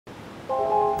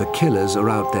killers are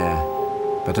out there,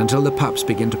 but until the pups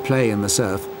begin to play in the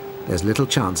surf, there's little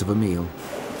chance of a meal.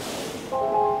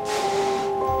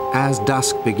 As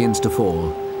dusk begins to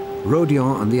fall,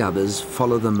 Rodion and the others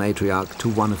follow the matriarch to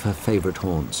one of her favorite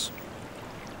haunts.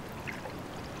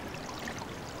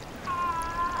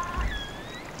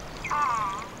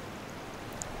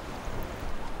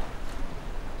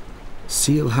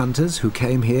 Seal hunters who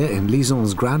came here in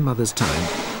Lison's grandmother's time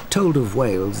told of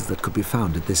whales that could be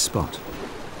found at this spot.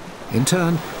 In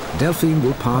turn, Delphine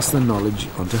will pass the knowledge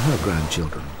on to her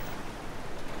grandchildren.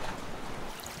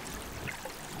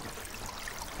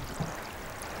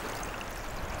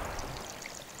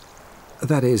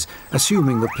 That is,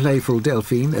 assuming the playful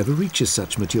Delphine ever reaches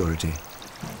such maturity.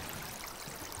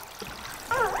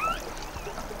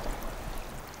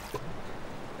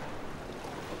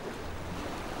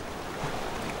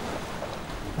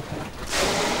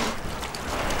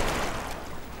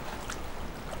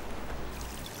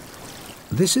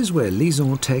 This is where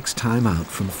Lison takes time out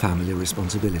from family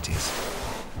responsibilities.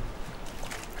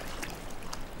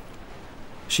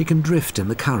 She can drift in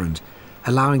the current,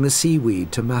 allowing the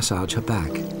seaweed to massage her back.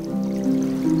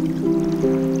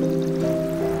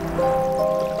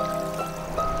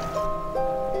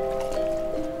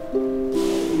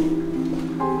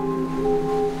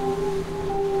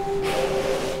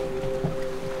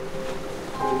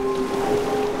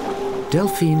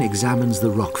 Delphine examines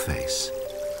the rock face.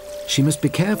 She must be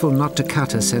careful not to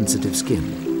cut her sensitive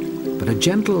skin, but a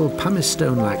gentle pumice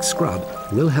stone-like scrub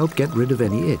will help get rid of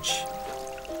any itch.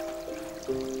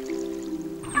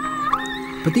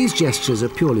 But these gestures are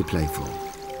purely playful.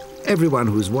 Everyone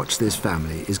who's watched this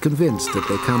family is convinced that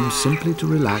they come simply to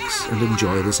relax and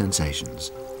enjoy the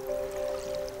sensations.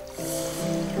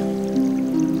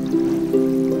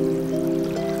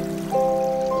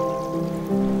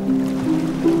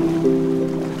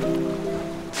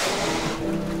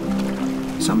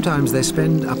 Sometimes they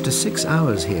spend up to 6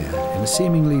 hours here in a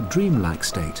seemingly dreamlike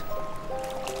state.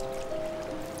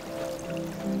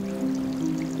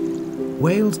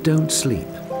 Whales don't sleep,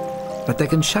 but they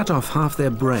can shut off half their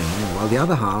brain while the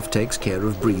other half takes care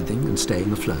of breathing and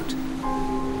staying afloat.